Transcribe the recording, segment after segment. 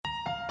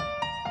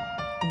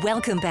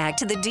Welcome back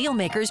to the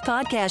Dealmakers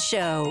Podcast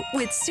Show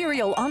with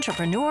serial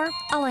entrepreneur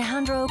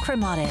Alejandro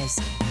Cremades,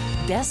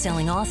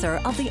 best-selling author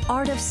of The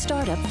Art of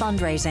Startup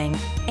Fundraising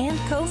and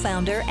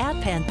co-founder at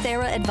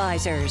Panthera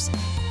Advisors.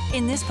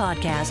 In this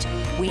podcast,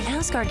 we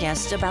ask our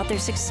guests about their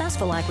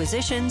successful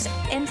acquisitions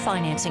and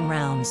financing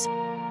rounds.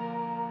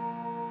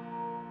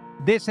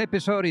 This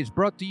episode is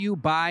brought to you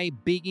by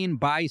Begin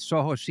by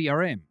Zoho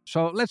CRM.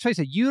 So let's face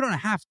it, you don't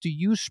have to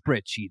use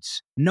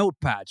spreadsheets,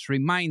 notepads,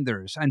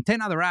 reminders, and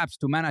 10 other apps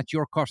to manage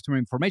your customer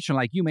information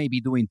like you may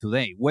be doing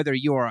today. Whether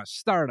you're a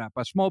startup,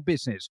 a small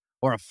business,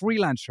 or a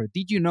freelancer,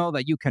 did you know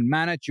that you can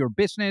manage your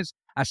business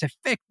as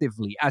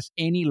effectively as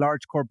any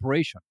large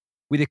corporation?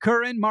 With the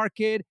current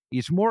market,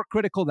 it's more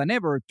critical than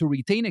ever to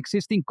retain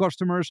existing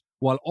customers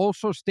while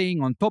also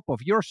staying on top of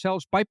your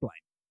sales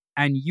pipeline.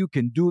 And you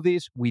can do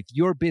this with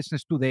your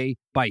business today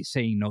by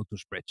saying no to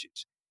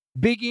spreadsheets.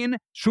 Begin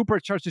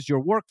supercharges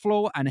your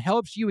workflow and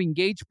helps you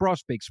engage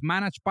prospects,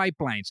 manage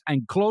pipelines,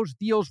 and close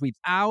deals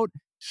without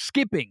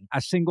skipping a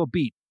single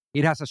beat.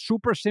 It has a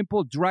super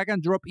simple drag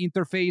and drop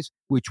interface,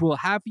 which will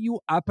have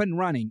you up and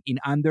running in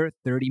under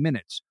 30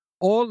 minutes.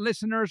 All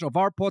listeners of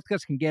our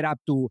podcast can get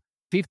up to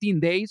 15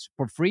 days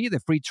for free,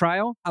 the free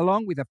trial,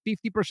 along with a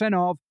 50%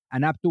 off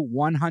and up to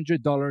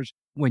 $100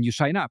 when you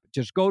sign up.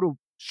 Just go to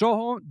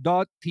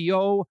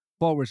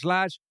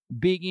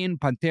zoho.to/begin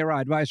Panthera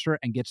Advisor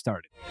and get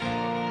started.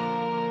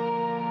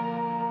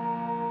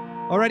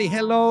 Alrighty,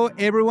 hello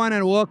everyone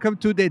and welcome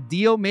to the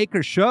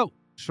Dealmaker Show.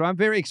 So I'm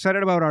very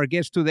excited about our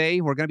guest today.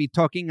 We're going to be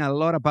talking a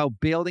lot about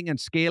building and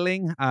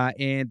scaling,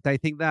 and I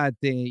think that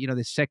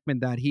the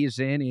segment that he's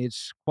in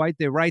is quite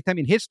the right time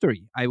in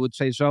history, I would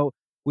say. So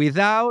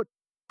without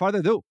further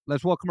ado,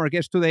 let's welcome our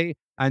guest today,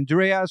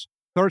 Andreas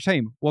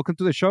Thorsheim. Welcome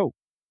to the show.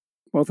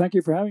 Well, thank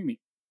you for having me.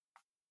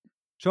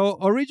 So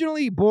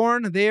originally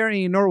born there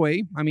in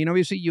Norway, I mean,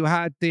 obviously you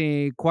had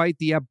quite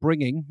the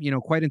upbringing,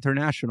 quite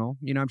international.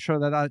 I'm sure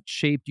that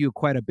shaped you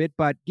quite a bit,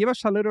 but give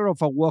us a little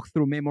of a walk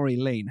through memory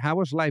lane. How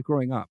was life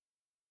growing up?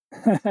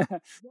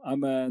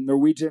 I'm a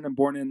Norwegian and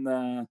born in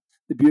the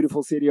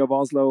beautiful city of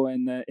Oslo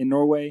in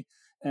Norway.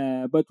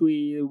 But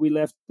we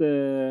left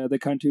the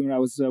country when I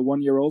was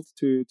 1 year old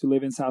to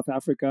live in South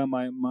Africa.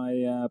 My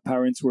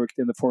parents worked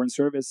in the foreign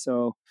service,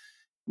 so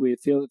we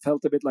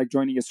felt a bit like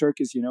joining a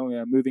circus,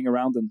 moving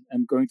around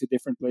and going to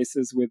different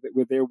places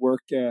with their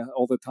work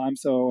all the time.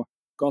 So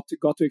got to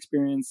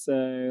experience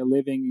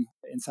living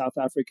in South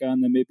Africa,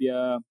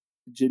 Namibia,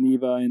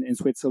 Geneva in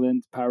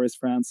Switzerland, Paris,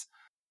 France,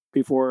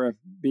 before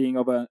being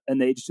of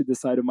an age to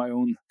decide on my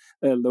own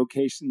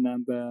location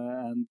and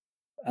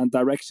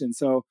direction.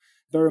 So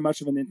very much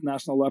of an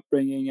international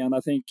upbringing, and I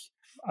think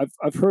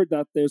I've heard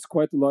that there's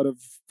quite a lot of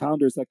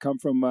founders that come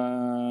from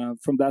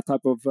that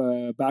type of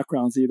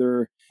backgrounds,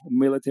 either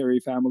military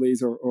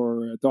families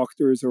or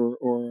doctors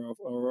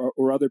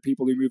or other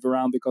people who move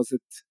around, because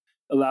it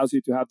allows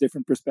you to have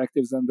different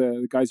perspectives than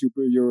the guys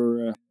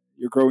you're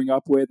growing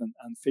up with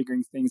and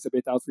figuring things a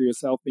bit out for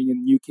yourself, being a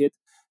new kid.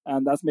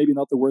 And that's maybe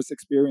not the worst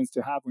experience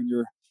to have when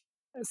you're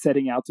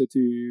setting out to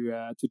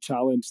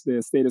challenge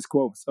the status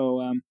quo. So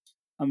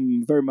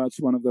I'm very much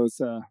one of those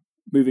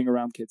moving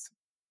around kids.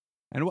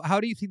 And how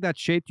do you think that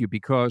shaped you?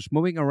 Because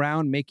moving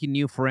around, making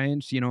new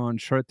friends,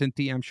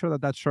 uncertainty, I'm sure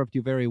that served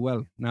you very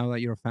well now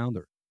that you're a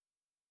founder.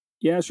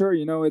 Yeah, sure.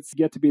 It's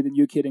get to be the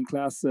new kid in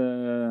class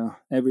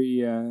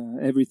every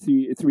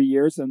 3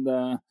 years, and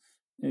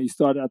you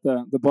start at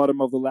the bottom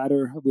of the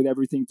ladder with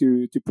everything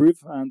to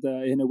prove. And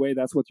in a way,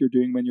 that's what you're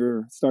doing when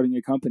you're starting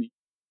a company.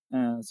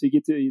 So you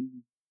get to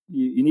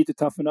you need to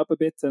toughen up a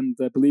bit and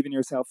believe in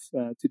yourself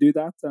to do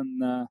that.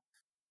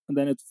 And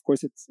then, of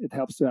course, it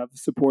helps to have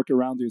support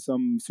around you. So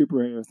I'm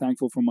super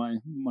thankful for my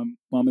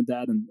mom and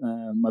dad and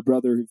my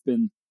brother, they've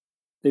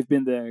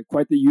been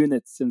quite the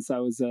unit since I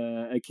was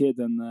a kid.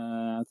 And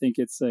I think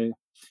it's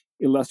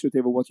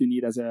illustrative of what you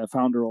need as a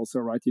founder also,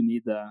 right?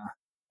 You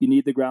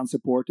need the ground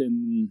support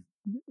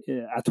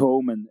at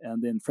home and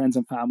then friends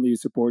and family who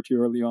support you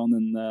early on,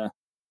 and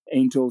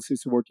angels who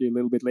support you a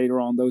little bit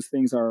later on. Those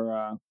things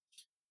are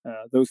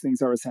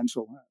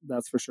essential.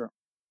 That's for sure.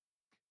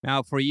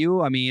 Now, for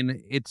you, I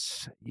mean,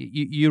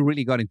 you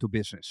really got into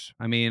business.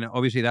 I mean,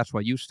 obviously, that's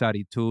what you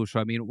studied too. So,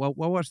 I mean, what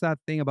was that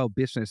thing about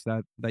business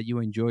that you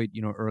enjoyed,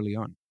 early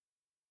on?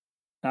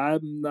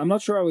 I'm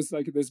not sure I was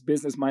like this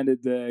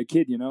business-minded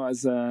kid,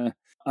 as I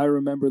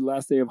remember the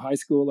last day of high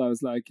school, I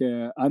was like,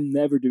 I'm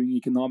never doing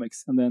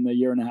economics. And then a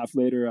year and a half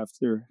later,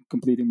 after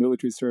completing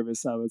military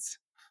service, I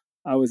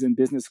was in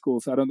business school.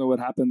 So I don't know what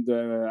happened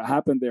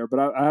there, but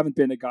I haven't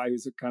been a guy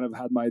who's kind of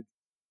had my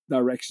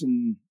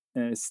direction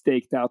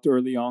staked out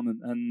early on,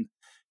 and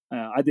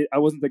I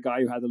wasn't the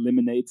guy who had a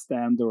lemonade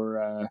stand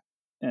or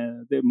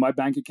my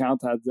bank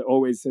account had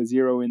always a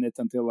zero in it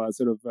until I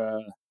sort of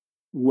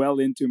well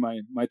into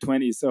my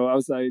 20s. So I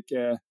was like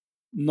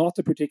not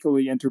a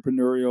particularly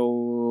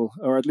entrepreneurial,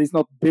 or at least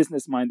not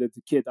business minded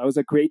kid. I was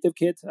a creative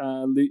kid.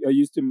 I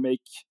used to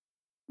make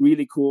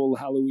really cool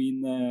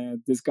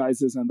Halloween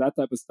disguises and that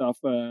type of stuff,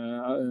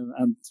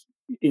 and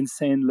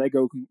insane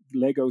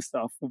Lego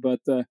stuff,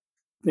 but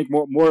think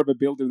more of a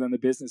builder than a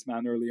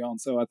businessman early on.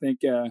 So I think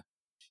uh,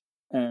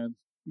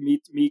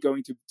 me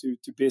going to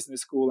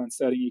business school and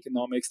studying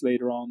economics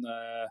later on,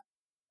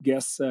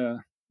 guess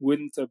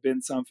wouldn't have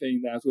been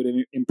something that would have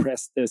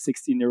impressed the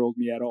 16-year-old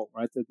me at all,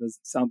 right? That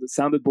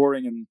sounded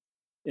boring, and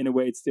in a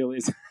way, it still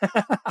is.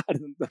 I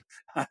don't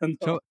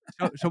know.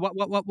 So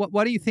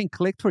what do you think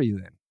clicked for you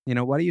then?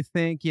 What do you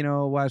think,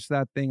 was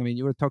that thing? I mean,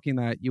 you were talking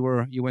that you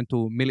went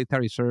to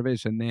military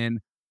service, and then,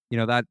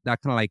 that kind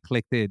of like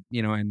clicked it,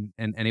 and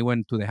it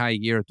went to the high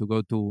gear to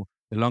go to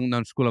the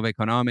London School of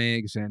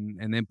Economics and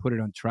then put it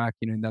on track,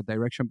 in that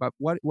direction. But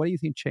what do you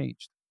think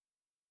changed?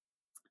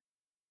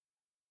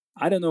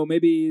 I don't know,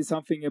 maybe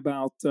something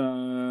about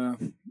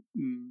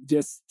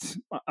just.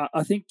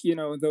 I think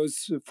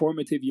those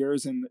formative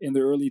years in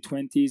the early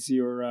 20s,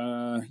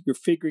 you're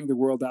figuring the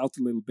world out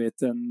a little bit,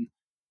 and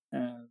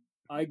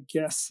I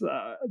guess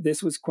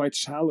this was quite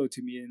shallow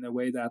to me in a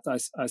way that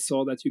I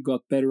saw that you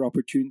got better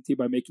opportunity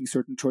by making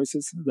certain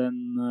choices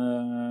than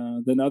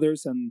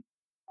others, and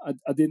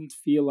I didn't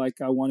feel like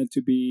I wanted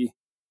to be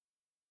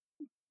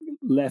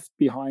left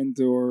behind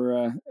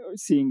or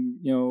seeing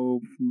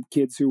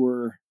kids who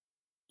were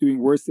doing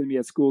worse than me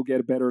at school get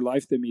a better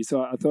life than me.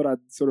 So I thought I'd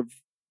sort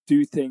of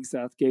do things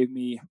that gave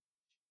me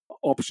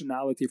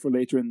optionality for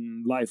later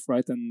in life,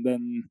 right? And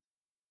then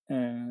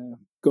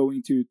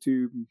going to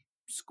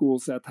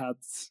schools that had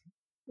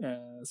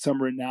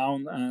some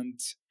renown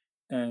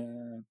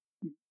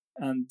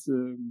and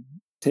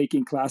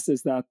taking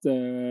classes that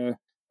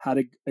had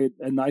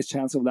a nice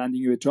chance of landing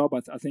you a job.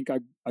 I think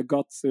I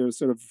got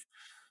sort of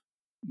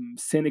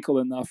cynical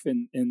enough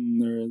in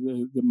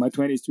my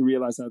 20s to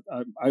realize that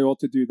I ought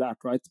to do that,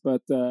 right?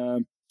 But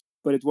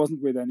it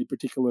wasn't with any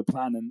particular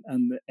plan,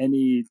 and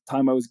any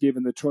time I was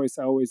given the choice,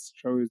 I always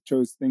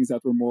chose things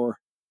that were more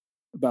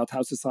about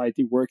how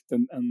society worked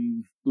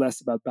and less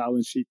about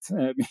balance sheet.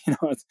 I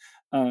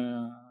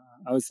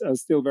was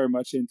still very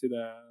much into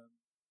the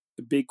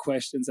big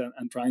questions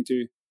and trying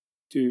to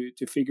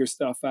figure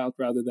stuff out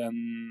rather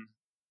than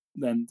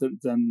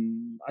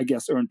I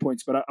guess earn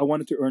points. But I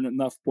wanted to earn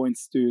enough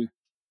points to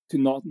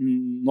not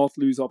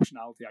lose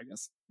optionality, I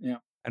guess. Yeah.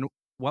 And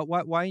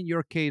why in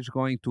your case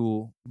going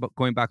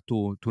back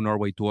to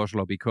Norway, to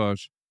Oslo?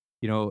 Because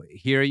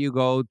here you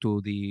go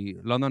to the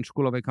London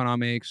School of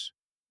Economics,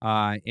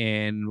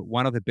 and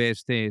one of the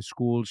best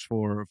schools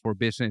for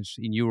business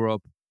in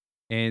Europe,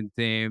 and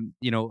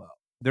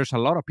there's a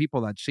lot of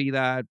people that see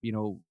that,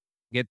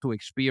 get to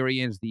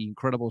experience the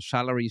incredible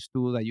salaries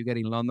too that you get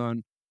in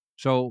London.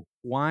 So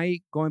why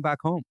going back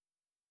home?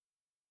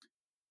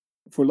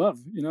 For love,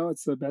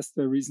 it's the best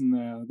reason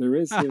there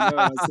is.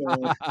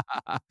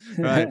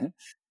 Right.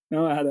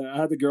 No, I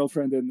had a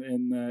girlfriend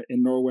in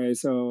Norway,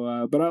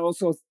 so but I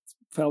also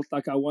felt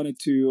like I wanted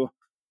to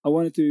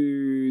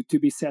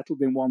be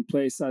settled in one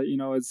place.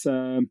 It's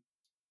a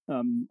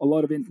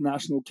lot of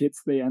international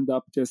kids. They end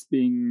up just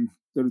being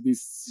sort of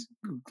this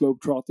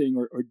globe-trotting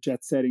or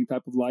jet-setting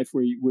type of life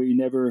where you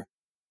never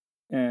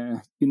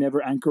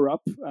anchor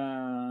up,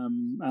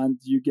 and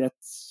you get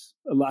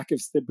a lack of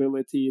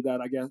stability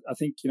that I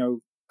think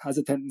has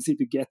a tendency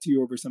to get to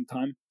you over some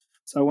time.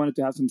 So I wanted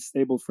to have some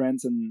stable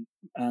friends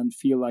and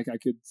feel like I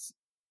could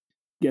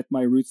get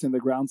my roots in the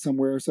ground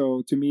somewhere.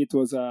 So to me, it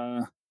was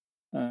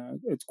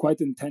it's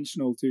quite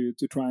intentional to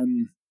try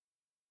and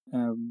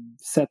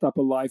set up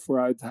a life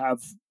where I'd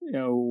have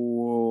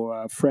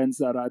friends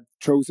that I'd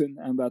chosen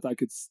and that I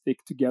could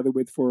stick together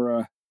with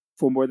for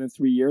more than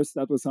 3 years.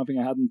 That was something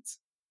I hadn't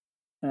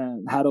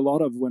had a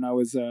lot of when I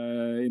was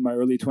in my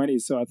early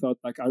 20s. So I thought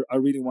like I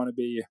really want to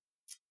be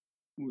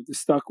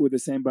stuck with the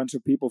same bunch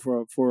of people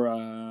for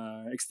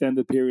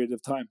extended period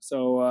of time.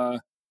 So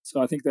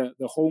I think that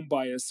the home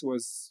bias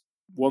was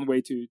one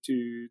way to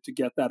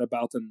get that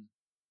about and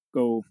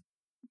go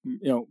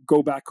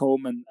back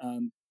home and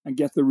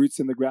get the roots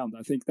in the ground.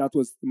 I think that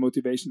was the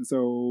motivation.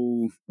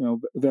 So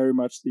very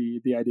much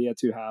the idea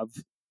to have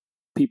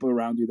people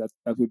around you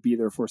that would be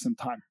there for some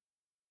time.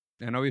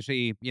 And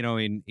obviously,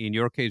 in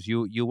your case,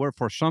 you were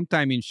for some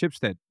time in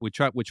Schibsted, which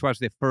was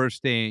the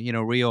first,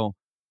 real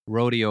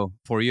rodeo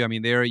for you. I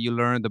mean, there you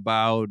learned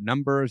about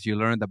numbers, you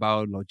learned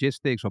about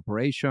logistics,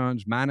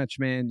 operations,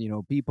 management,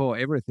 people,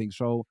 everything.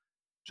 So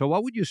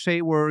what would you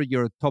say were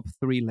your top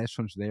 3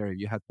 lessons there if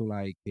you had to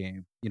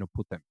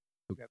put them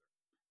together?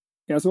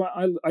 Yeah, so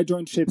I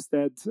joined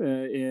Schibsted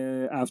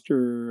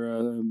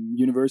after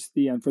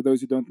university, and for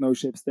those who don't know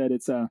Schibsted,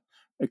 it's a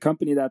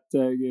company that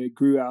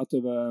grew out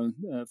of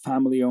a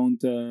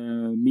family-owned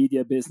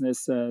media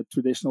business,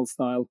 traditional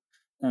style,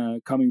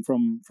 coming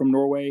from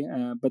Norway,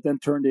 but then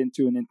turned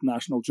into an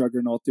international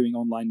juggernaut doing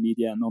online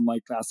media and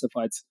online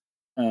classifieds,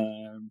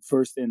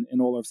 first in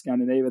all of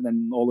Scandinavia,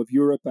 then all of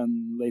Europe,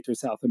 and later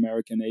South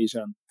America and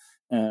Asia.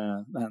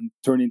 And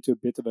turned into a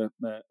bit of a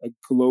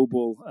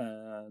global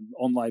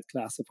online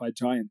classified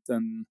giant,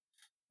 and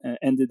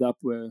ended up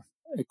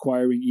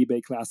acquiring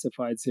eBay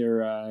Classifieds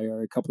here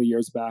a couple of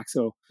years back.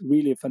 So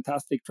really a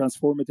fantastic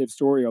transformative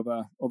story of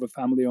a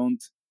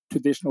family-owned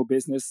traditional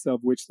business,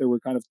 of which there were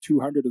kind of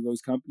 200 of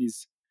those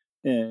companies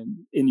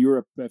in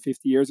Europe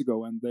 50 years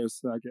ago, and there's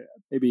like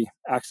maybe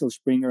Axel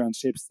Springer and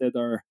Schibsted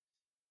are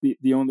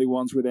the only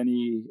ones with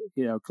any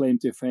claim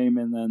to fame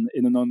in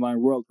an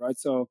online world, right?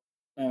 So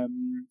a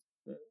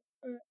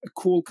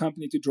cool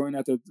company to join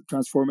at a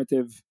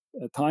transformative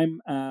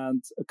time,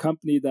 and a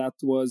company that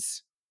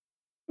was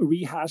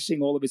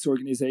rehashing all of its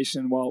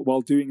organization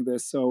while doing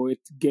this. So it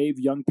gave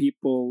young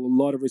people a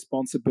lot of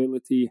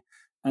responsibility,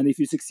 and if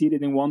you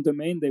succeeded in one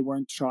domain, they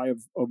weren't shy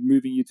of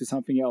moving you to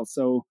something else.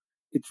 So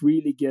it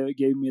really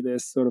gave me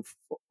this sort of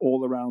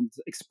all around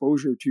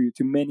exposure to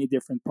many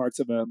different parts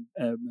of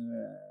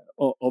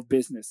of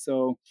business.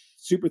 So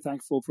super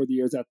thankful for the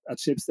years at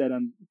Schibsted.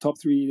 And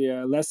top three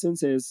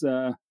lessons is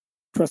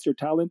trust your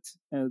talent.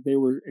 They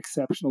were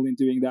exceptional in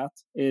doing that.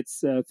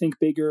 It's think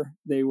bigger.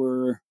 They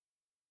were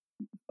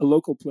a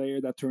local player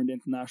that turned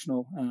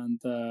international, and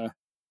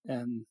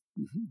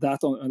that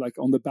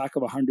on the back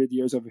of 100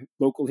 years of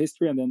local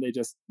history, and then they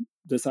just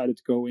decided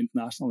to go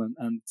international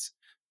and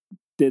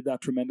did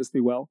that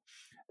tremendously well.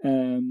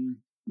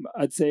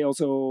 I'd say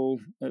also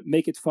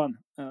make it fun.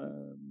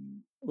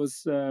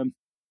 Was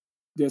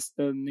just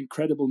an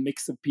incredible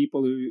mix of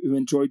people who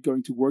enjoyed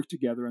going to work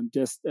together, and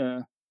just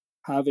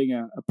having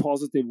a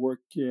positive work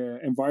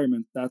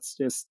environment. That's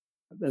just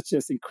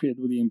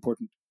incredibly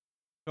important.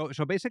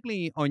 So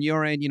basically, on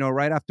your end,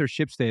 right after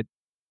Schibsted,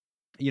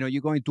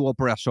 you go into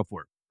Opera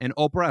Software, and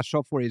Opera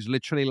Software is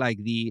literally like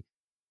the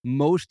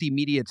most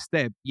immediate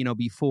step,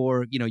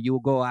 before you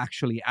go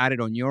actually at it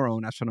on your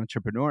own as an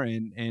entrepreneur.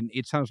 And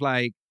it sounds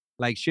like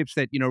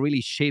Schibsted,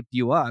 really shaped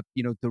you up,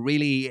 to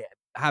really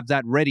have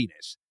that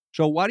readiness.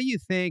 So what do you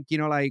think,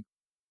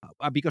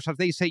 because as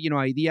they say,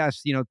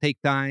 ideas,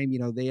 take time,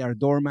 they are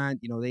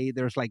dormant,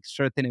 there's like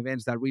certain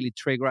events that really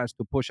trigger us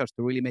to push us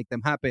to really make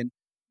them happen.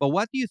 But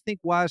what do you think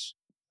was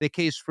the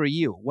case for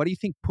you? What do you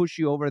think pushed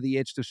you over the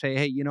edge to say,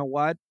 hey, you know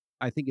what?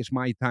 I think it's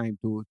my time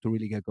to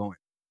really get going.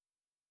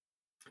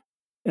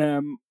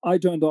 I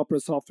joined Opera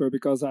Software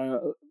because I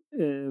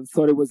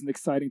thought it was an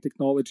exciting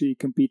technology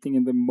competing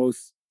in the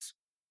most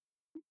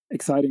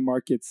exciting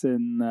markets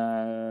in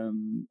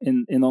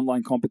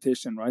online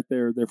competition. Right,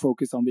 they're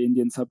focused on the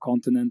Indian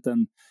subcontinent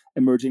and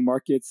emerging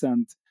markets,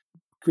 and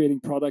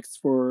creating products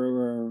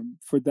for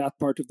that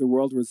part of the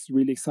world was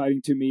really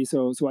exciting to me.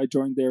 So I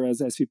joined there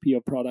as SVP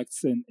of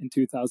products in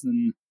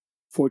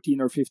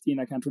 2014 or 15,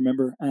 I can't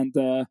remember, and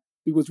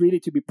it was really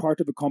to be part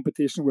of a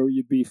competition where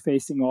you'd be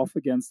facing off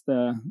against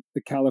the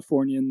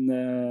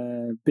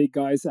Californian big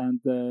guys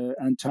and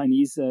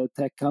Chinese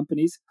tech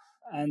companies,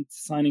 and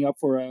signing up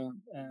for a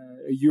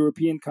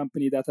European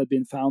company that had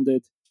been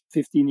founded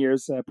 15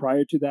 years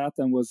prior to that,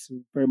 and was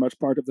very much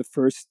part of the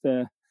first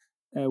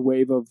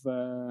wave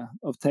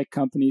of tech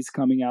companies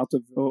coming out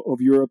of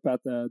Europe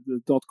at the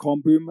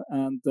 .com boom,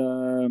 and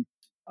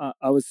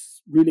I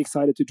was really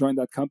excited to join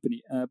that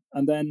company.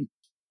 And then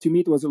to me,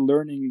 it was a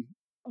learning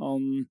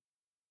on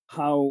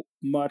how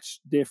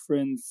much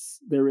difference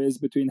there is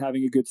between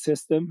having a good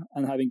system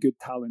and having good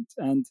talent.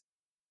 And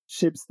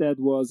Schibsted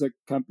was a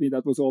company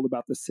that was all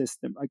about the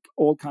system. Like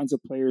all kinds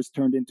of players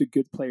turned into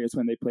good players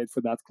when they played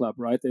for that club,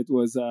 right? It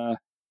was,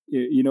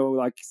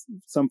 like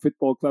some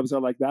football clubs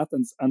are like that,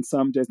 and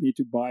some just need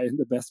to buy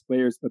the best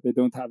players, but they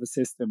don't have a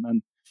system.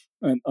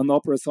 And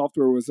Opera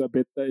Software was a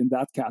bit in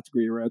that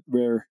category, right?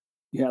 Where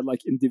you had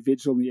like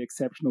individually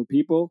exceptional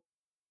people,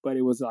 but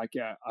it was like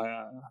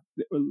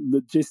the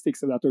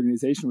logistics of that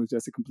organization was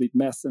just a complete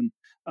mess. And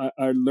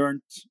I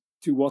learned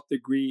to what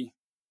degree,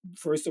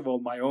 first of all,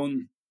 my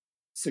own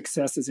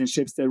successes in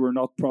Schibsted were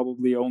not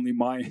probably only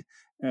my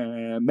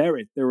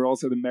merit. They were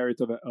also the merit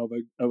of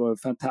a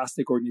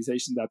fantastic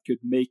organization that could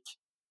make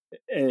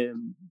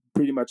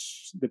pretty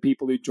much the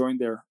people who joined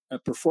there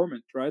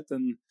performant, right?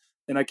 And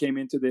then I came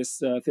into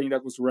this thing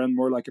that was run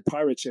more like a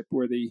pirate ship,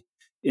 where the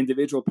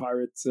individual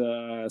pirates'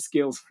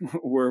 skills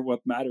were what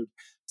mattered.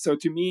 So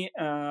to me,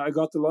 I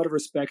got a lot of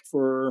respect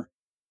for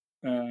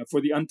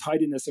the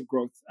untidiness of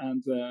growth,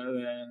 and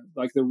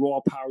like the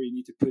raw power you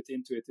need to put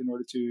into it in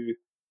order to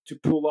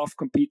pull off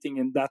competing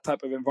in that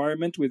type of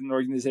environment with an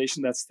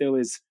organization that still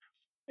is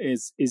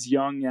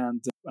young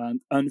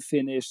and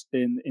unfinished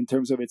in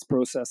terms of its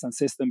process and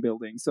system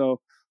building.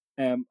 So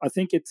I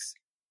think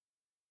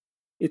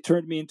it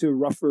turned me into a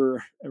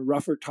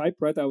rougher type,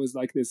 right? I was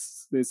like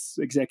this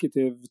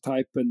executive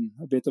type and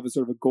a bit of a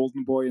sort of a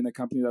golden boy in a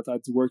company that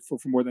I'd worked for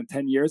more than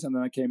 10 years. And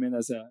then I came in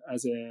as a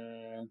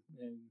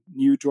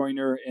new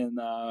joiner in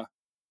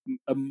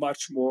a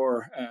much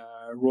more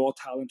raw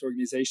talent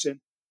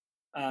organization.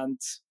 And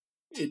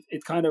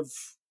it kind of,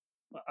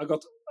 I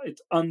got it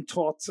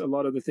untaught a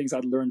lot of the things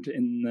I'd learned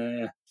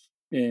in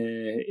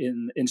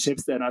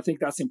Schibsted. And I think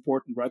that's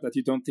important, right? That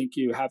you don't think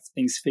you have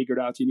things figured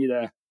out. You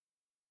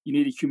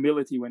need a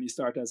humility when you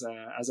start as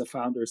a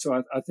founder.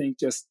 So I think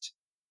just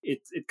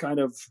it kind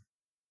of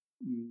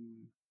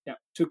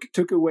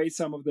took away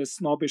some of the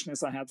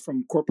snobbishness I had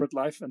from corporate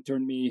life and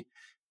turned me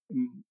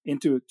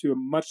into a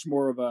much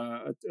more of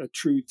a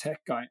true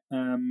tech guy,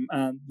 and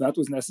that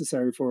was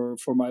necessary for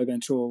my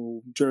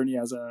eventual journey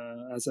as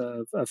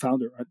a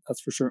founder. Right?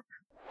 That's for sure.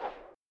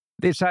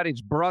 This ad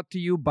is brought to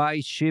you by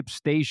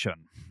ShipStation.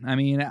 I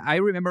mean, I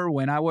remember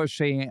when I was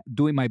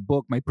doing my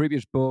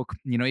previous book,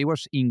 it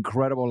was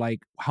incredible, like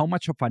how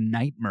much of a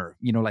nightmare,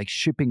 like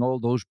shipping all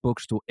those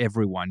books to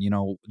everyone,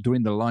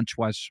 during the launch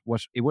was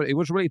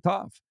really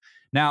tough.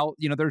 Now,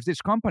 there's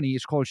this company,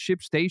 it's called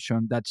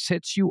ShipStation, that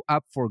sets you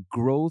up for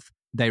growth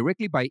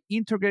directly by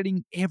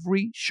integrating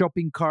every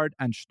shopping cart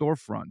and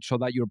storefront so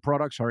that your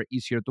products are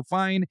easier to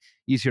find,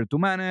 easier to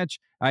manage,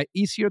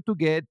 easier to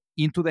get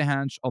into the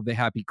hands of the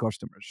happy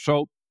customers.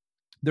 So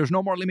there's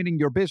no more limiting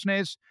your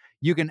business.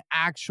 You can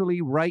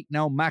actually right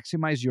now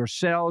maximize your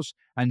sales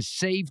and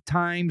save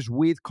times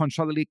with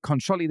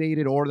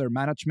consolidated order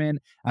management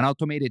and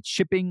automated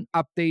shipping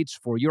updates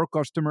for your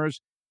customers.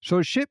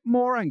 So ship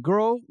more and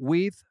grow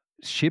with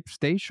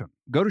ShipStation.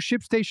 Go to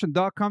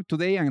shipstation.com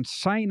today and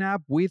sign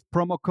up with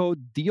promo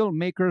code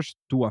DEALMAKERS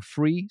to a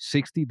free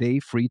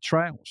 60-day free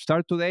trial.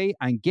 Start today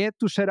and get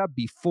to set up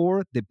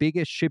before the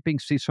biggest shipping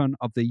season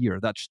of the year.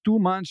 That's 2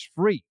 months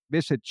free.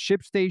 Visit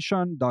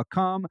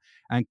shipstation.com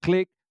and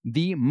click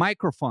the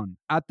microphone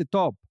at the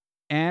top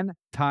and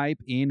type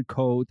in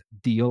code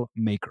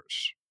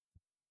DEALMAKERS.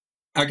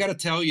 I got to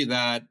tell you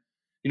that,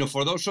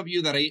 for those of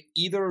you that are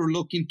either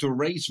looking to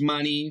raise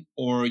money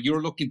or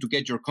you're looking to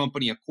get your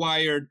company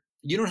acquired,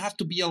 you don't have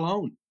to be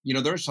alone.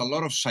 There's a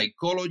lot of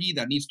psychology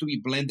that needs to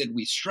be blended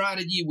with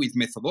strategy, with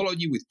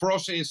methodology, with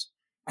process.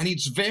 And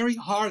it's very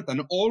hard.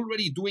 And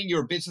already doing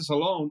your business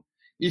alone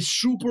is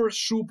super,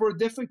 super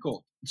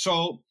difficult.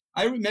 So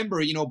I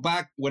remember,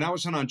 back when I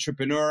was an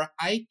entrepreneur,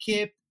 I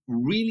kept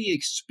really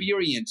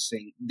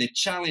experiencing the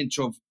challenge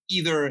of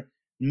either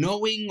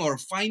knowing or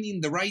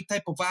finding the right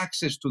type of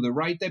access to the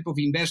right type of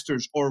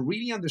investors, or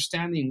really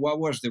understanding what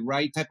was the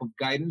right type of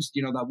guidance,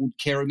 that would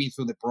carry me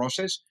through the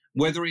process,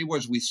 whether it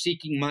was with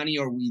seeking money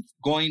or with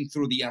going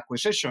through the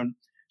acquisition.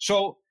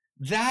 So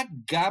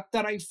that gap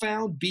that I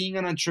found being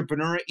an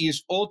entrepreneur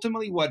is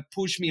ultimately what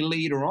pushed me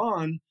later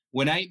on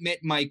when I met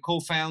my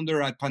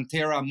co-founder at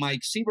Pantera,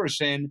 Mike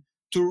Severson,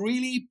 to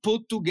really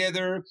put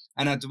together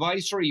an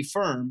advisory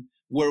firm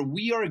where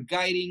we are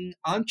guiding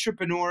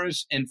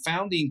entrepreneurs and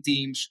founding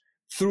teams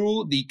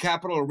through the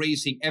capital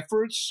raising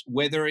efforts,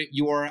 whether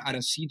you are at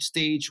a seed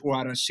stage or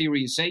at a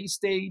Series A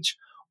stage,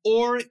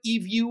 or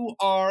if you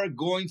are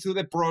going through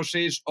the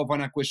process of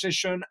an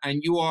acquisition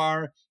and you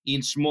are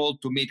in small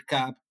to mid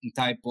cap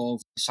type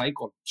of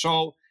cycle.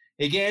 So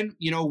again,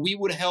 we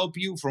would help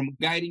you from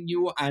guiding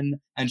you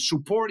and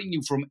supporting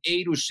you from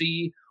A to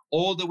C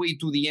all the way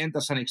to the end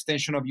as an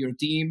extension of your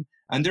team.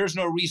 And there's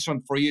no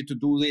reason for you to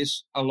do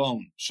this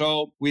alone.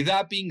 So with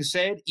that being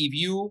said, if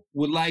you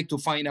would like to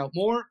find out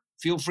more,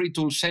 feel free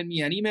to send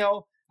me an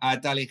email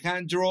at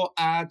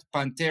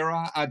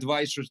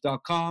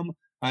alejandro@panteraadvisors.com,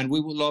 and we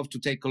would love to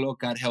take a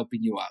look at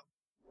helping you out.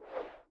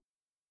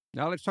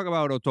 Now let's talk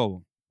about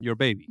Otovo, your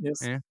baby.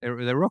 Yes.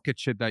 The rocket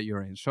ship that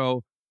you're in.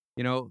 So,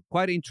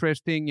 quite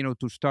interesting,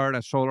 to start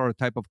a solar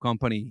type of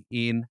company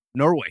in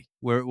Norway,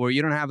 where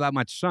you don't have that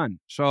much sun.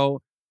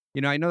 So,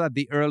 I know that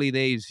the early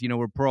days,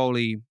 were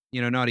probably,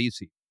 not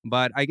easy.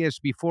 But I guess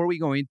before we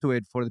go into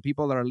it, for the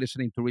people that are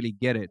listening to really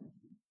get it,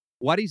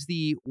 what is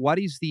the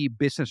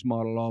business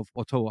model of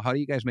Otovo? How do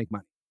you guys make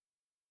money?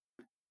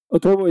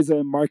 Otovo is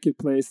a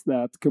marketplace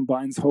that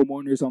combines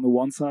homeowners on the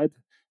one side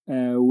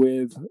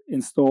with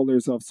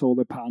installers of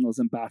solar panels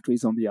and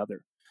batteries on the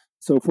other.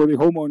 So for the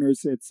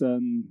homeowners, it's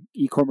an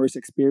e-commerce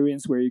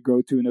experience where you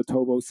go to an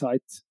Otovo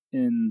site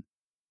in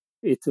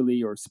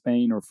Italy or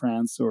Spain or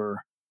France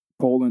or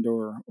Poland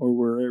or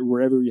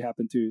wherever you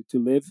happen to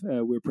live.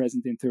 We're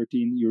present in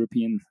 13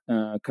 European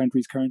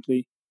countries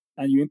currently.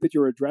 And you input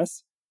your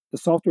address. The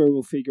software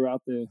will figure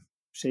out the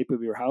shape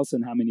of your house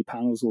and how many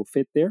panels will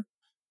fit there.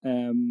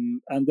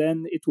 And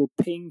then it will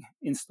ping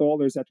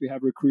installers that we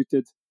have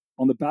recruited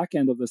on the back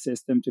end of the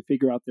system to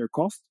figure out their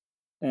cost,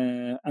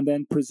 and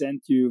then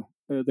present you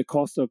the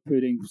cost of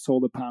putting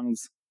solar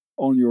panels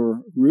on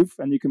your roof.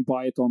 And you can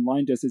buy it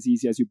online just as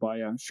easy as you buy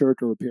a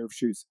shirt or a pair of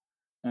shoes.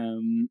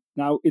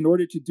 Now, in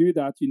order to do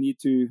that, you need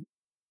to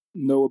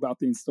know about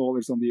the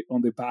installers on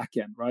the back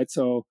end, right?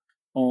 So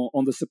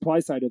on the supply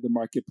side of the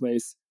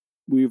marketplace,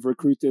 we've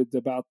recruited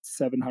about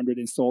 700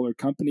 installer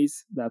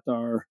companies that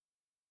are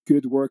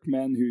good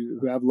workmen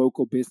who have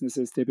local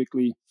businesses,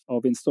 typically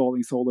of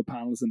installing solar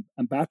panels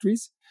and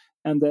batteries.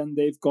 And then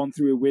they've gone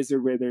through a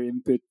wizard where they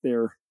input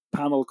their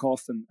panel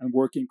costs and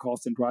working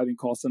costs and driving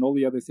costs and all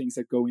the other things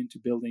that go into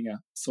building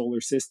a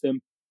solar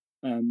system.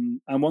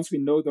 And once we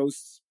know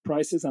those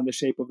prices and the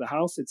shape of the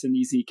house, it's an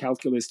easy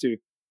calculus to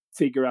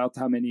figure out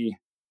how many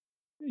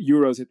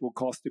euros it will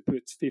cost to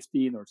put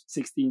 15 or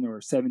 16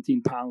 or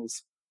 17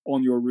 panels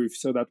on your roof,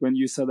 so that when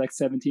you select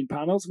 17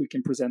 panels, we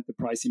can present the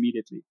price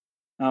immediately.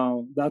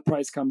 Now, that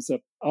price comes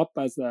up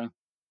as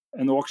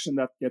an auction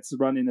that gets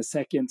run in a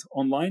second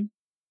online.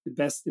 The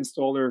best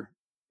installer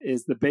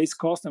is the base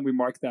cost, and we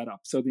mark that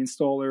up. So the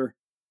installer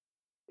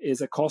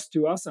is a cost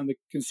to us, and the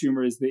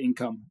consumer is the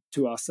income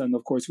to us. And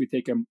of course, we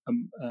take a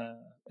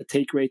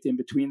take rate in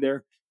between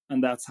there,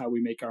 and that's how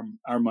we make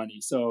our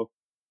money. So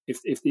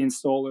if the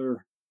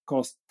installer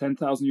cost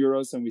 10,000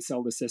 euros and we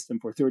sell the system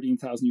for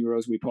 13,000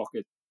 euros, we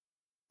pocket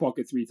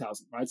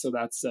 3,000, right? So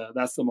that's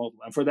the model.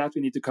 And for that,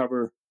 we need to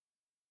cover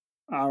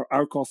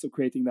our cost of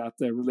creating that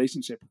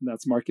relationship.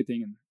 That's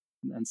marketing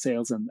and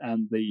sales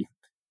and the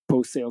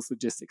post-sales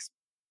logistics.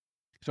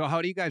 So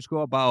how do you guys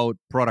go about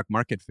product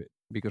market fit?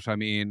 Because I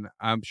mean,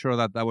 I'm sure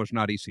that was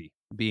not easy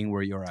being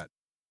where you're at.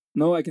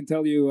 No, I can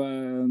tell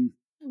you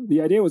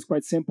the idea was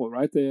quite simple,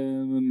 right?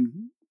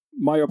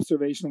 My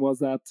observation was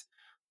that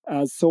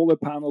as solar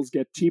panels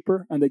get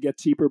cheaper, and they get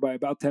cheaper by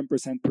about 10%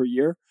 per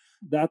year,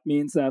 that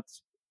means that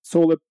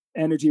solar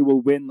energy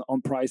will win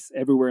on price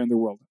everywhere in the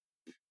world.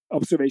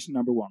 Observation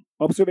number one.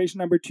 Observation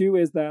number two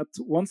is that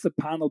once the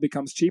panel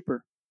becomes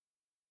cheaper,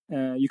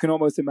 you can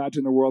almost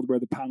imagine a world where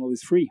the panel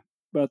is free.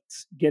 But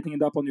getting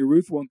it up on your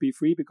roof won't be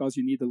free because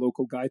you need a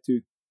local guy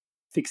to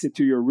fix it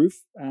to your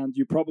roof. And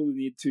you probably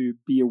need to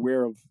be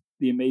aware of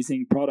the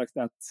amazing product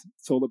that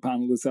solar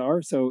panels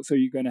are. So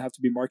you're going to have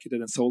to be marketed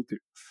and sold to.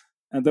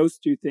 And those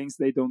two things,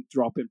 they don't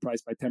drop in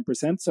price by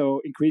 10%. So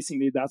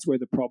increasingly, that's where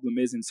the problem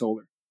is in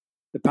solar.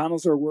 The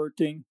panels are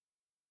working.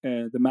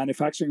 The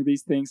manufacturing of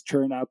these things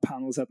churn out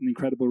panels at an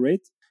incredible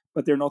rate,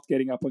 but they're not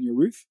getting up on your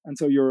roof. And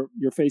so you're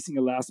facing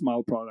a last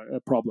mile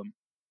problem.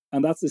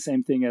 And that's the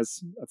same thing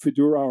as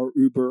Foodora or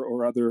Uber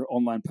or other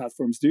online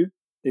platforms do.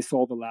 They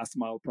solve a last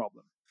mile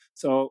problem.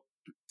 So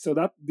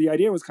that the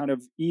idea was kind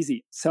of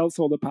easy. Sell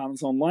solar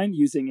panels online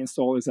using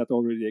installers that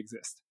already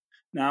exist.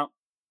 Now,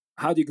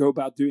 how do you go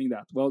about doing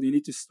that? Well, you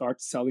need to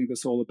start selling the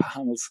solar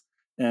panels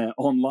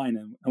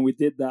online. And we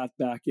did that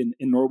back in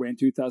Norway in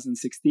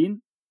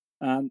 2016.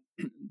 And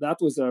that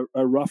was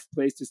a rough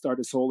place to start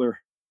a solar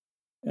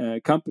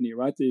company,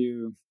 right?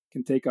 You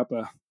can take up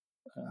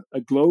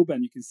a globe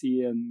and you can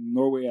see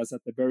Norway as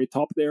at the very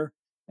top there,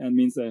 and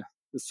means the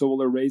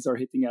solar rays are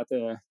hitting at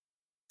a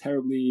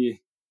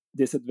terribly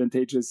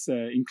disadvantageous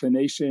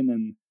inclination.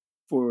 And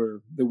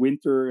for the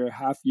winter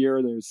half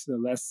year, there's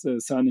less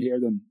sun here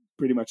than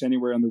pretty much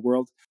anywhere in the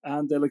world.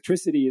 And the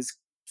electricity is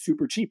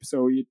super cheap.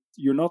 So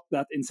you're not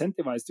that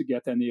incentivized to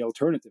get any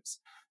alternatives.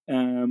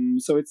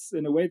 So it's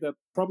in a way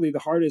probably the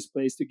hardest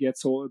place to get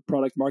solar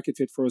product market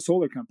fit for a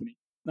solar company.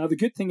 Now, the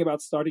good thing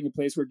about starting a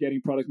place where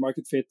getting product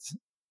market fit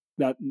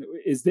that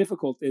is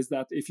difficult is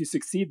that if you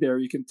succeed there,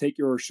 you can take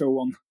your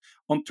show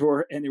on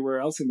tour anywhere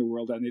else in the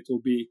world, and it will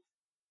be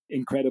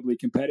incredibly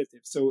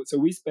competitive. So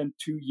we spent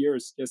 2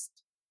 years just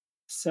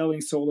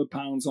selling solar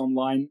panels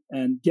online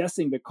and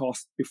guessing the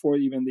cost before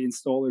even the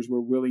installers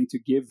were willing to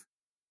give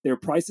their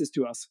prices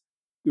to us.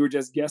 We were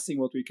just guessing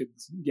what we could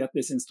get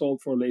this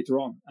installed for later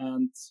on.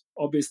 And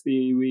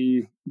obviously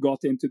we got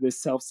into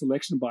this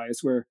self-selection bias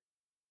where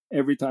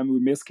every time we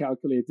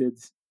miscalculated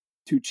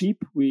too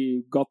cheap,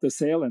 we got the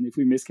sale. And if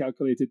we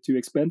miscalculated too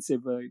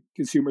expensive,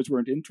 consumers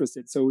weren't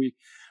interested. So we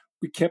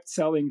kept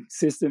selling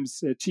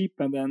systems cheap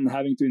and then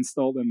having to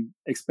install them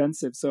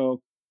expensive.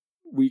 So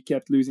we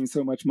kept losing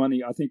so much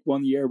money. I think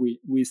 1 year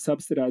we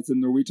subsidized the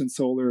Norwegian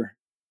solar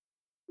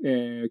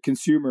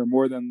consumer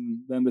more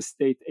than the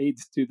state aid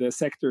to the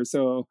sector.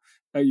 So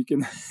you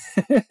can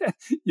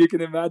you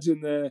can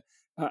imagine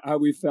how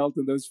we felt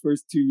in those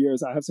first 2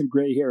 years. I have some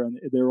gray hair, and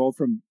they're all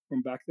from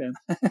back then.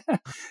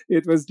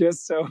 It was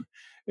just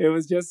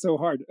so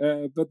hard.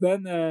 But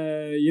then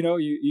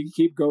you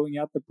keep going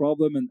at the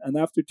problem, and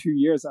after 2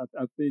 years,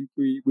 I think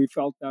we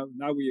felt that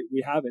now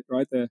we have it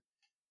right.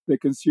 The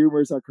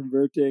consumers are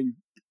converting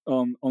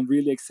on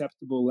really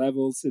acceptable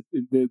levels.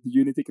 The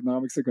unit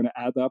economics are going to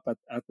add up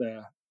at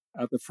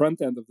the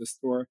front end of the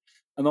store,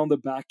 and on the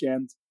back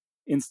end,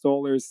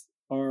 installers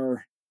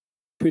are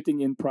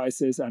putting in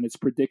prices, and it's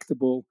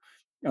predictable,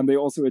 and they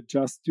also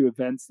adjust to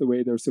events the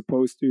way they're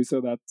supposed to, so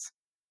that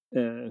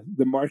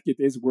the market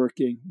is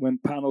working. When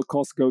panel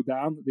costs go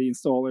down, the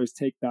installers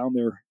take down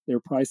their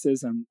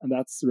prices, and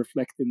that's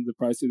reflected in the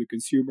price to the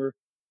consumer.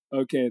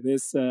 Okay,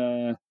 this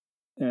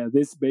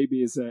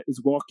baby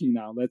is walking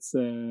now. Let's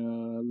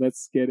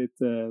get it.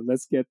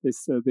 Let's get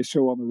this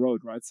show on the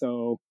road, right?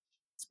 So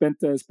spent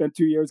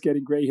 2 years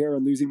getting gray hair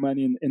and losing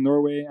money in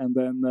Norway, and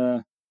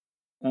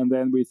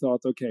then we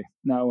thought, okay,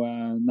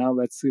 now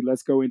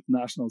let's go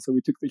international. So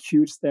we took the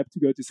huge step to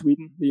go to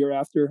Sweden the year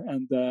after,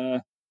 and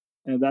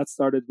that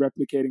started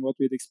replicating what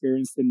we'd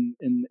experienced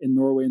in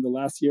Norway in the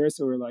last year.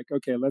 So we're like,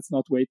 okay, let's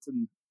not wait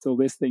until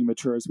this thing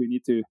matures. We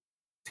need to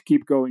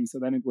keep going. So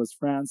then it was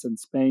France and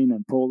Spain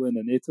and Poland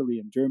and Italy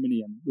and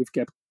Germany, and we've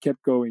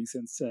kept going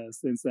since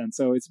then.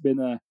 So it's been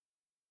a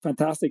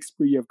fantastic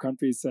spree of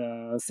countries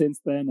since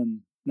then,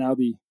 and now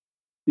the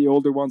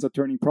older ones are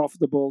turning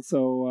profitable.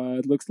 So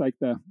it looks like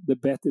the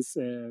bet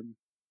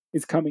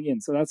is coming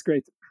in. So that's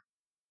great.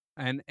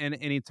 And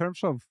in terms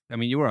of, I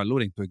mean, you were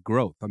alluding to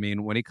growth. I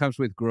mean, when it comes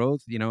with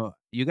growth,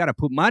 you got to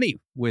put money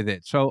with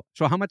it. So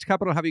how much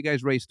capital have you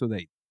guys raised to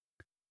date?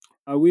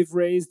 We've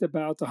raised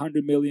about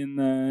 100 million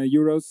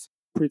euros,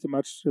 pretty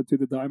much to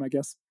the dime, I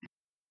guess.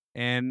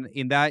 And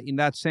in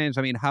that sense,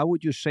 I mean, how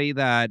would you say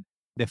that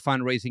the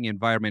fundraising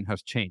environment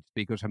has changed?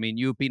 Because, I mean,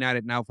 you've been at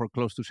it now for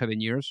close to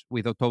 7 years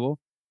with Otovo.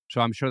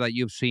 So I'm sure that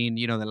you've seen,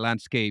 the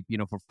landscape,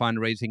 for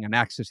fundraising and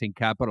accessing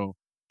capital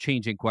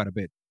changing quite a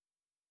bit.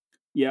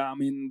 Yeah, I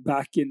mean,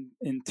 back in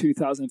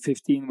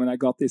 2015 when I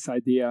got this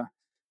idea,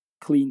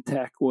 clean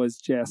tech was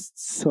just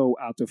so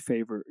out of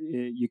favor.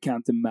 You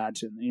can't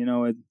imagine.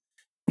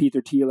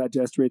 Peter Thiel had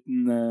just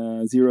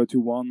written Zero to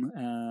One.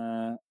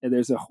 And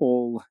there's a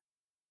whole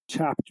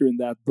chapter in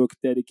that book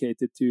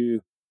dedicated to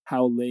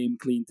how lame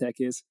clean tech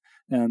is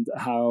and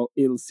how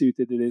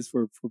ill-suited it is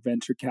for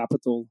venture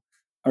capital.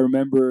 I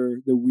remember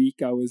the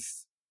week I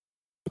was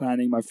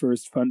planning my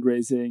first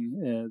fundraising,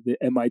 the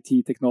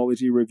MIT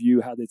Technology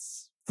Review had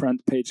its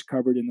front page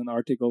covered in an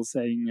article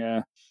saying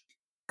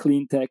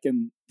clean tech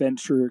and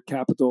venture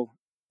capital,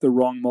 the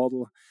wrong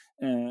model.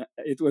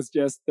 It was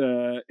just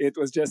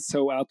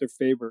so out of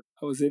favor.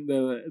 I was in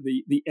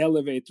the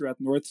elevator at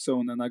North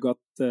Zone, and I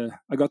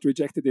got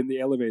rejected in the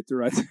elevator.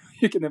 Right,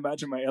 you can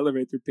imagine my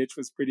elevator pitch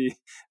was pretty.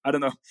 I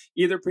don't know,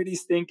 either pretty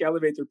stink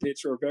elevator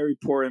pitch or very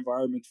poor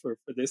environment for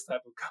this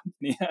type of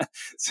company.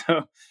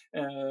 So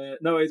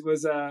no, it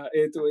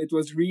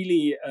was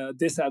really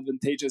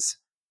disadvantageous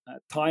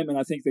time, and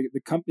I think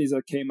the companies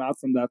that came out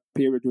from that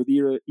period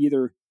were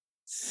either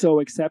so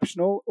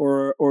exceptional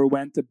or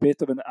went a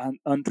bit of an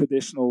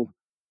untraditional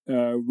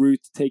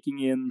route, taking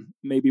in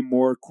maybe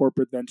more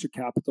corporate venture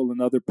capital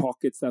and other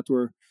pockets that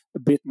were a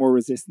bit more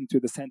resistant to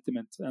the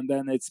sentiment. And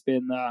then it's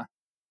been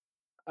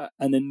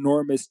an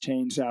enormous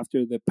change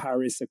after the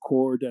Paris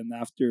Accord and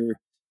after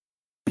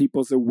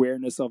people's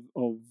awareness of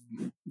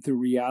the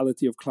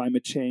reality of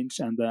climate change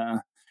and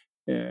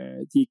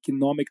the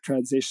economic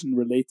transition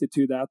related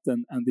to that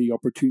and the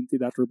opportunity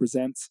that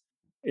represents.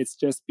 It's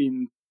just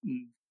been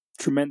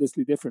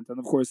tremendously different. And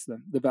of course,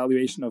 the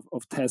valuation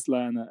of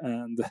Tesla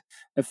and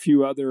a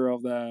few other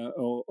of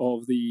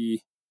the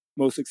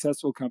most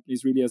successful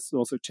companies really has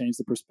also changed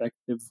the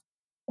perspective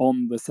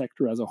on the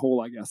sector as a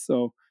whole, I guess.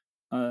 So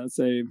I'd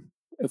say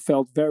it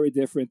felt very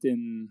different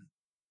in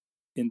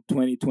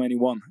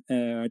 2021,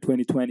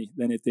 2020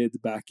 than it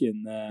did back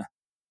in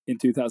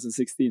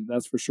 2016.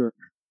 That's for sure.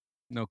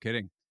 No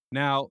kidding.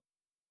 Now,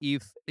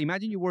 if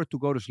imagine you were to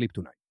go to sleep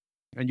tonight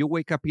and you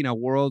wake up in a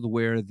world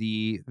where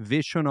the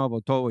vision of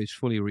Otovo is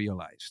fully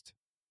realized,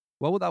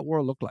 what would that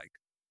world look like?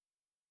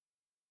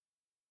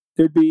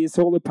 There'd be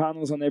solar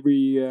panels on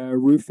every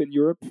roof in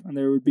Europe, and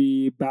there would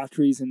be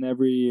batteries in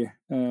every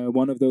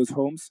one of those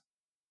homes.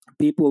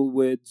 People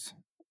would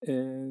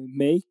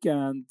make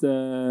and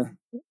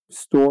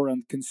store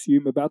and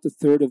consume about a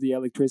third of the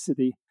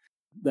electricity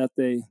that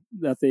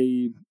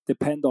they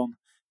depend on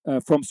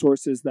from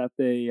sources that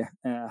they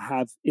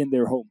have in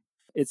their home.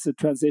 It's a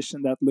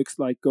transition that looks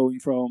like going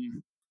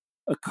from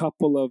a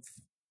couple of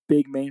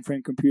big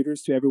mainframe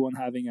computers to everyone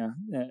having a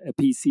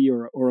PC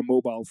or a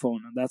mobile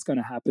phone, and that's going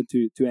to happen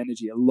to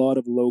energy. A lot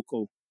of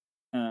local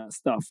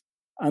stuff,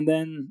 and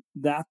then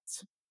that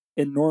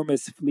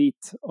enormous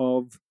fleet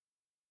of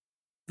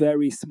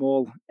very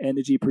small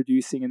energy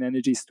producing and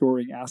energy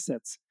storing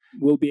assets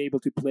will be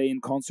able to play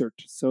in concert,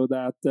 so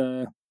that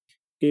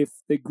if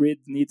the grid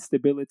needs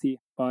stability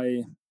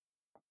by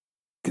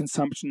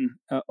consumption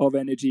of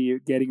energy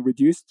getting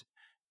reduced,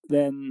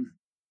 then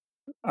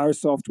our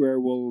software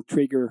will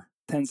trigger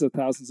tens of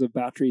thousands of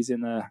batteries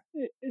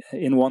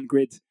in one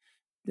grid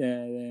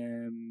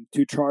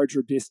to charge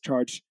or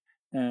discharge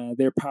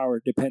their power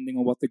depending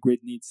on what the grid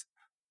needs.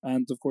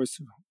 And of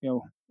course,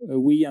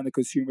 we and the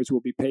consumers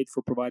will be paid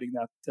for providing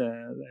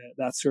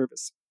that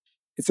service.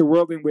 It's a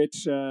world in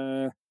which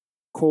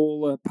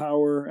coal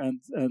power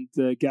and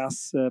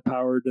gas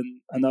powered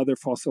and other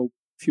fossil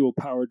fuel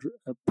powered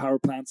power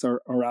plants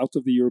are out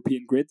of the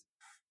European grid,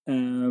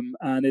 and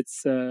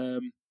it's a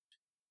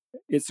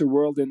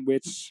world in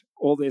which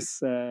all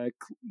this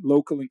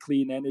local and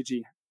clean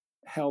energy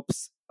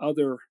helps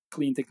other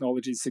clean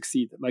technologies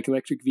succeed, like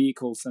electric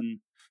vehicles and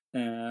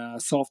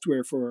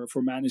software for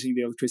managing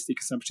the electricity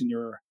consumption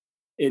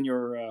in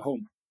your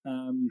home.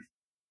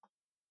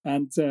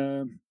 And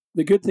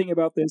the good thing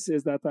about this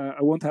is that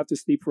I won't have to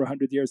sleep for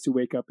 100 years to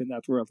wake up in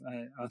that world.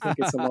 I think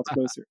it's a lot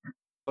closer.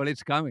 Well,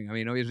 it's coming. I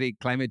mean, obviously,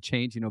 climate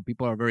change,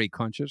 people are very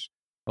conscious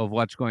of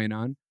what's going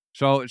on.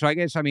 So I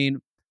guess,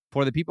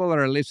 for the people that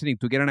are listening,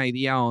 to get an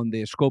idea on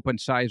the scope and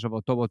size of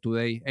Otovo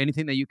today,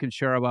 anything that you can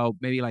share about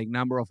maybe like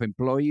number of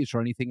employees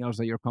or anything else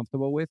that you're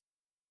comfortable with?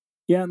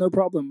 Yeah, no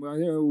problem.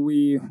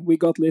 We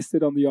got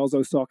listed on the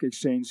Oslo Stock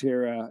Exchange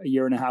here a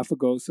year and a half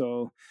ago,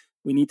 so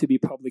we need to be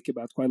public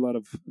about quite a lot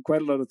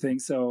of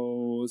things.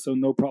 So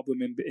no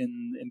problem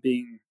in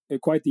being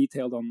quite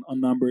detailed on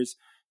numbers.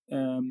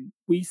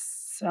 We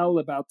sell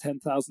about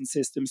 10,000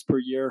 systems per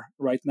year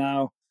right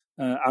now.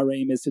 Our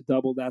aim is to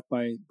double that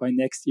by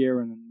next year,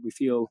 and we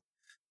feel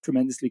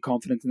tremendously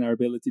confident in our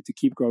ability to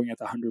keep growing at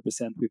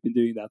 100%. We've been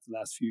doing that the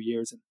last few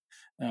years,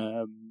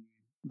 and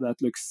that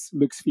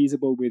looks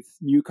feasible with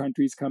new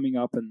countries coming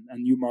up and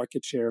new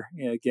market share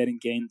getting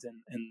gained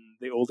in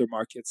the older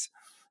markets.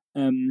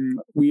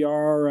 We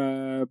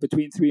are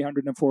between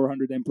 300 and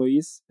 400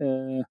 employees.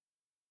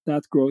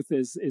 That growth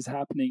is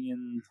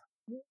happening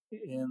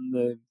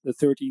in the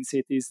 13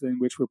 cities in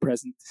which we're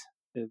present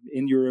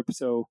in Europe.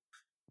 So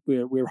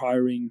we're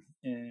hiring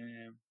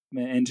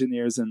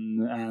engineers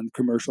and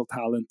commercial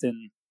talent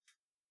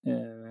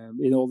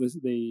in all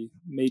the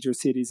major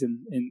cities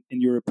in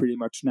Europe pretty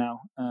much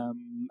now.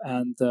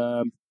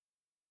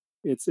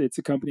 It's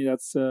a company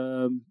that's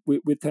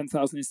with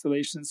 10,000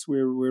 installations.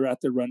 We're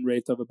at the run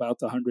rate of about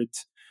 100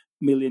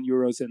 million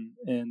euros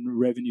in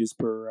revenues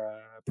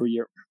per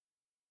year.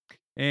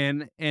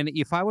 And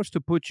if I was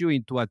to put you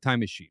into a time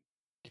machine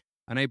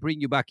and I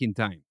bring you back in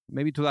time,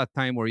 maybe to that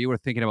time where you were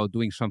thinking about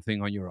doing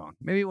something on your own,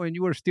 maybe when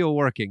you were still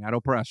working at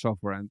Opera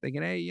Software and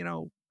thinking, hey,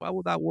 what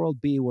would that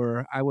world be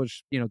where I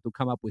was, to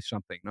come up with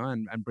something,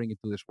 and bring it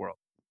to this world?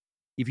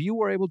 If you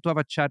were able to have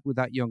a chat with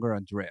that younger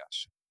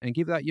Andreas and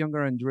give that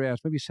younger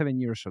Andreas maybe 7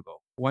 years ago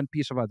one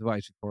piece of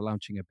advice for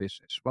launching a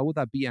business, what would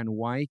that be and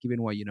why,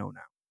 given what you know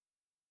now?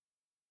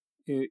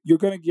 You're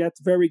going to get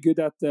very good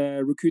at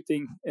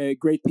recruiting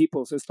great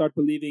people. So start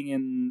believing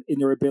in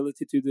your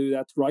ability to do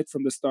that right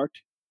from the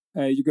start.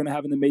 You're going to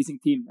have an amazing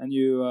team, and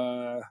you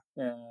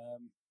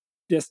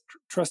just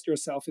trust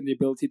yourself in the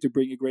ability to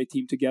bring a great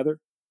team together.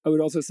 I would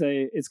also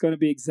say it's going to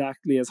be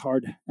exactly as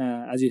hard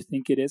as you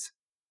think it is.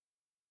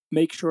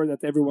 Make sure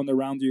that everyone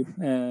around you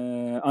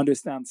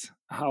understands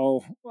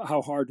how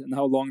hard and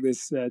how long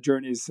this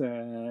journey is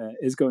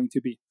going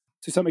to be.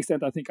 To some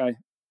extent, I think I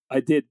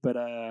did, but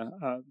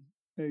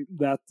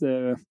that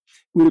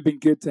would have been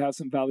good to have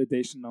some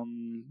validation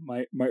on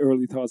my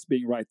early thoughts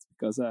being right,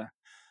 because I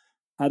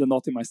had a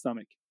knot in my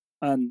stomach.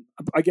 And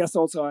I guess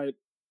also I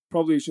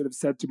probably should have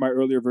said to my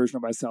earlier version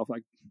of myself,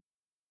 like,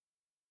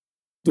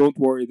 don't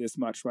worry this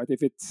much, right?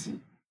 If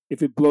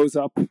it blows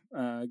up,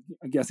 I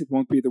guess it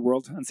won't be the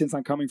world. And since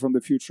I'm coming from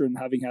the future and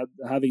having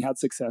had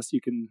success,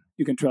 you can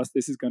trust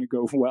this is going to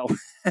go well.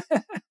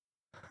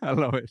 I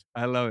love it.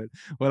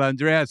 Well,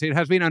 Andreas, it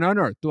has been an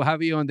honor to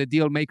have you on the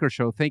Deal Maker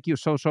Show. Thank you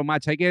so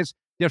much. I guess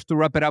just to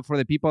wrap it up for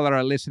the people that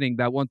are listening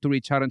that want to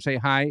reach out and say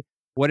hi,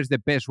 what is the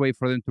best way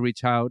for them to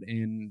reach out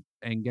and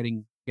get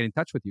in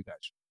touch with you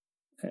guys?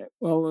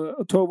 Well,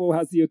 Otovo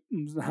has the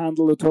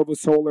handle Otovo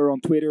Solar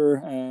on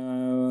Twitter.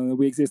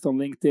 We exist on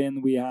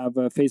LinkedIn. We have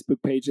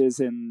Facebook pages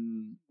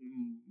in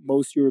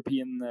most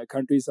European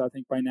countries, I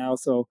think, by now.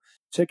 So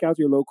check out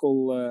your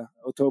local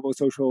Otovo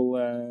social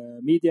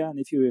media. And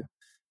if you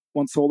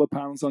want solar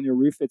panels on your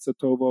roof, it's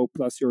Otovo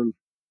plus your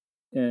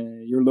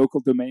local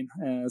domain.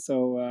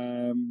 So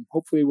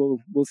hopefully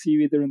we'll see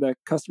you either in the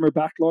customer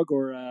backlog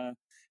or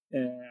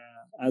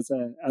as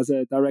a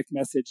direct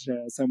message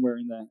somewhere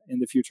in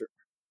the future.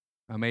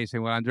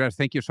 Amazing. Well, Andreas,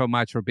 thank you so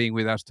much for being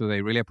with us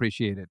today. Really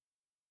appreciate it.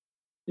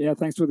 Yeah,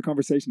 thanks for the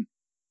conversation.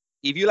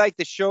 If you like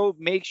the show,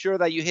 make sure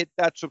that you hit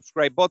that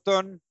subscribe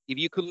button. If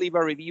you could leave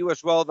a review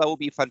as well, that would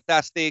be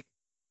fantastic.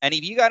 And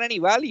if you got any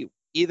value,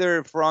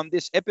 either from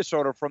this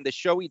episode or from the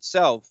show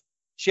itself,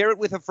 share it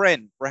with a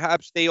friend.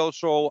 Perhaps they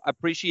also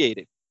appreciate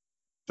it.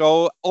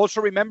 So also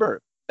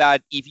remember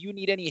that if you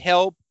need any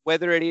help,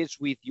 whether it is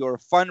with your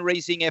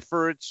fundraising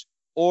efforts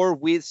or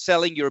with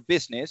selling your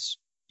business,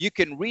 you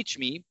can reach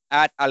me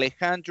at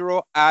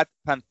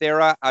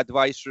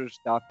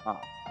alejandro@pantheraadvisors.com.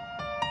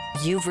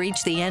 You've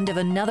reached the end of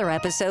another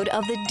episode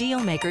of the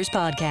Dealmakers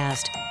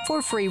Podcast.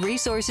 For free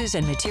resources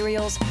and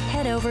materials,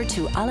 head over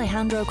to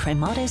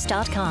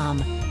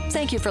alejandrocremades.com.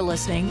 Thank you for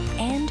listening,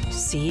 and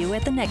see you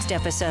at the next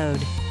episode.